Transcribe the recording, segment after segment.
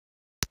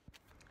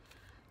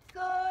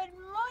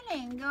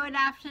morning, good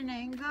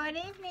afternoon, good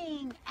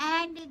evening,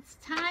 and it's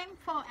time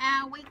for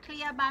our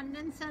weekly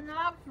Abundance and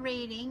Love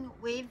reading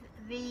with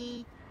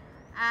the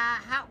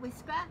Heart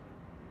Whisper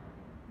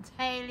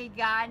Daily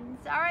Guidance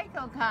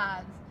Oracle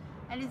cards.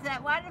 And is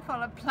that wonderful?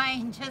 A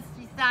plane just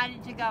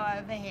decided to go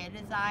overhead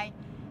as I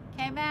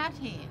came out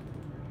here.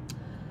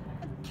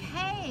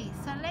 Okay,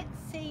 so let's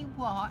see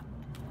what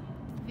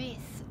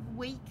this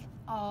week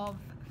of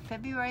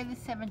February the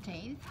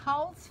 17th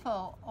holds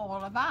for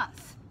all of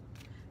us.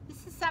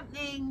 This is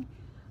something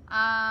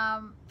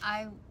I'm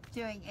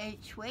doing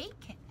each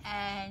week,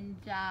 and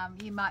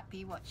you might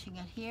be watching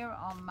it here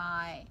on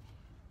my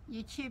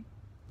YouTube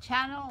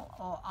channel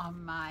or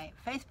on my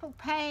Facebook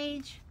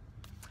page.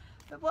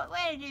 But what we're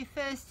going to do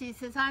first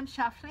is, as I'm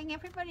shuffling,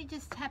 everybody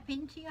just tap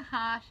into your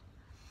heart,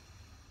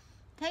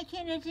 take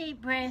in a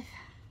deep breath,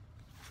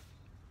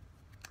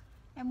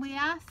 and we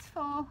ask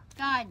for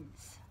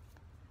guidance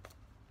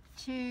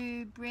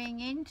to bring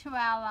into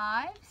our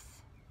lives,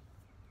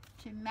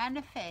 to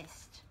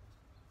manifest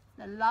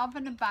the love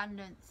and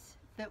abundance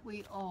that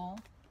we all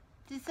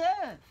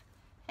deserve.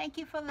 Thank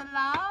you for the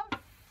love.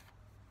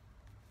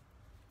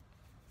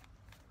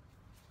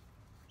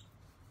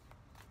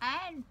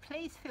 And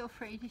please feel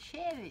free to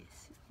share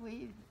this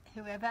with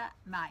whoever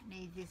might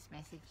need this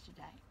message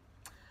today.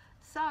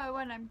 So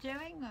what I'm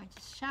doing, I'm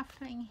just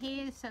shuffling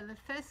here. So the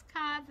first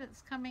card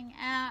that's coming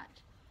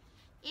out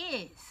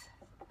is,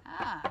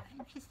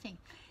 interesting,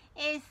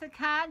 is the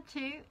card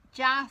to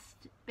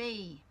Just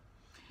Be.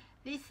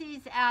 This is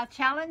our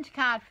challenge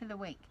card for the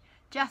week.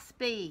 Just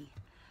be.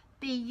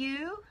 Be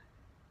you.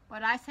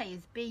 What I say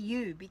is be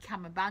you,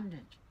 become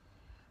abundant.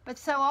 But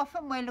so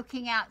often we're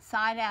looking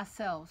outside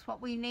ourselves.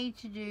 What we need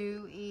to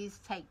do is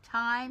take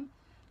time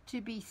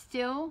to be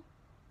still,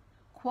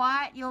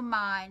 quiet your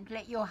mind,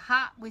 let your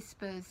heart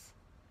whispers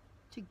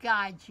to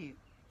guide you,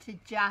 to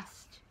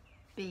just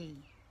be.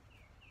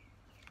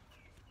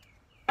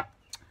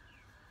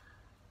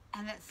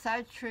 And it's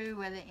so true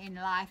whether in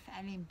life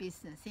and in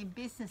business. In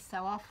business,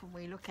 so often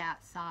we look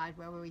outside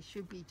where we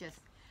should be just,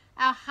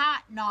 our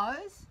heart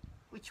knows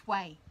which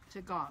way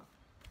to go.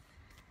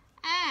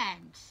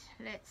 And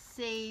let's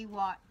see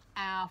what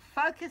our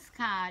focus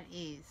card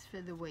is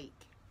for the week.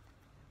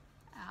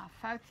 Our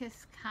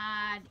focus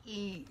card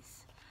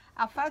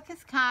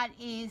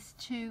is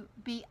to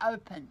be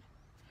open.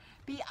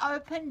 Be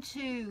open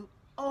to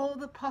all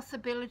the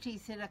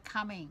possibilities that are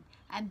coming,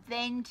 and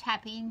then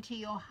tap into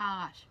your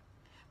heart.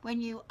 When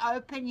you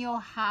open your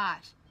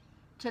heart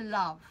to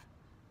love,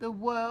 the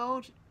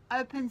world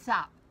opens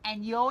up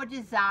and your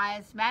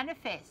desires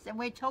manifest. And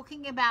we're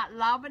talking about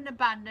love and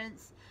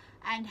abundance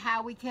and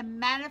how we can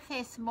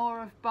manifest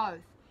more of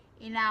both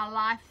in our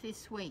life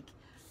this week.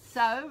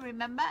 So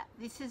remember,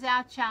 this is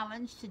our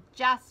challenge to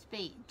just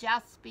be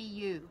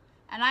you.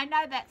 And I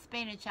know that's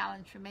been a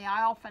challenge for me.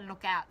 I often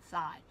look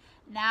outside.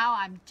 Now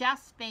I'm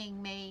just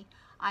being me.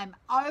 I'm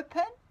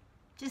open.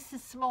 Just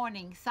this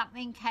morning,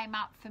 something came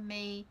up for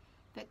me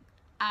that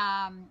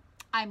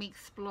I'm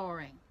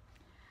exploring,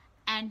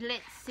 and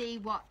let's see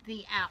what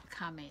the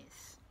outcome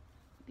is.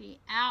 The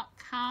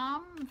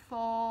outcome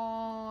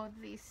for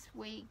this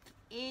week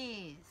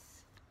is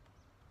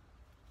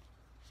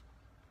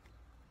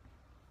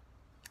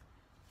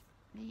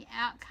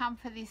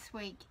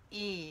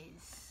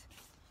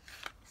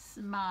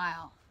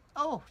smile.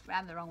 Oh,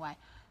 round the wrong way.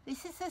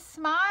 This is a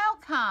smile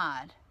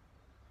card.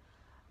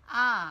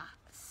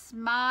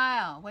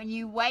 Smile. When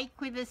you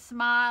wake with a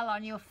smile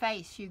on your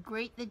face, you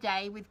greet the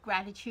day with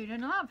gratitude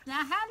and love.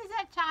 Now, how does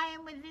that tie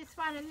in with this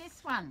one and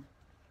this one?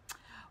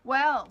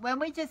 Well, when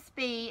we just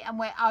be and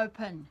we're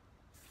open,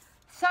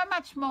 so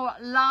much more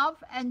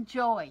love and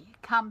joy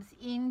comes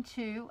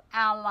into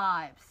our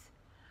lives.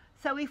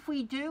 So if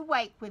we do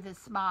wake with a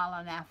smile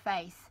on our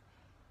face,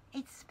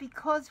 it's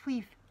because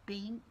we've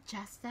been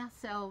just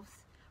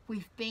ourselves.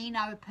 We've been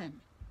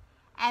open.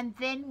 And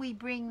then we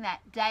bring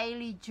that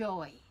daily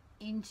joy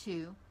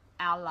into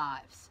our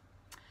lives.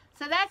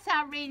 So that's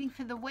our reading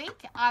for the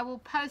week. I will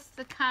post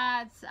the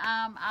cards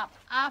up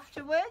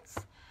afterwards,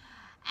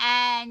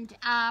 and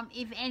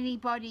if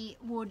anybody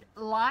would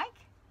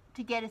like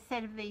to get a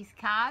set of these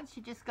cards,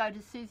 you just go to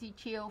Suzie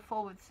Cheel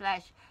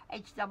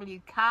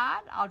 /HW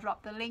card. I'll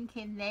drop the link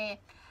in there.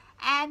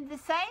 And the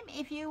same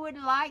if you would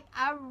like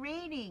a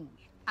reading.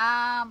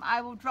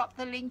 I will drop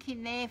the link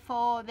in there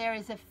there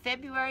is a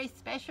February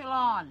special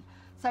on.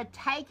 So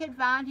take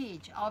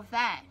advantage of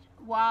that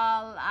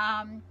while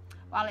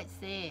it's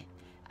there.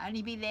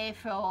 Only be there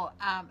for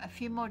a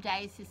few more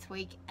days this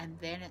week, and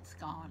then it's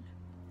gone.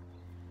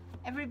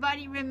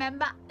 Everybody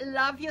remember,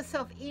 love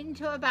yourself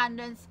into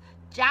abundance.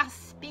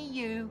 Just be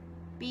you,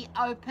 be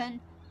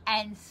open,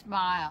 and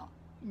smile.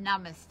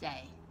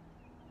 Namaste.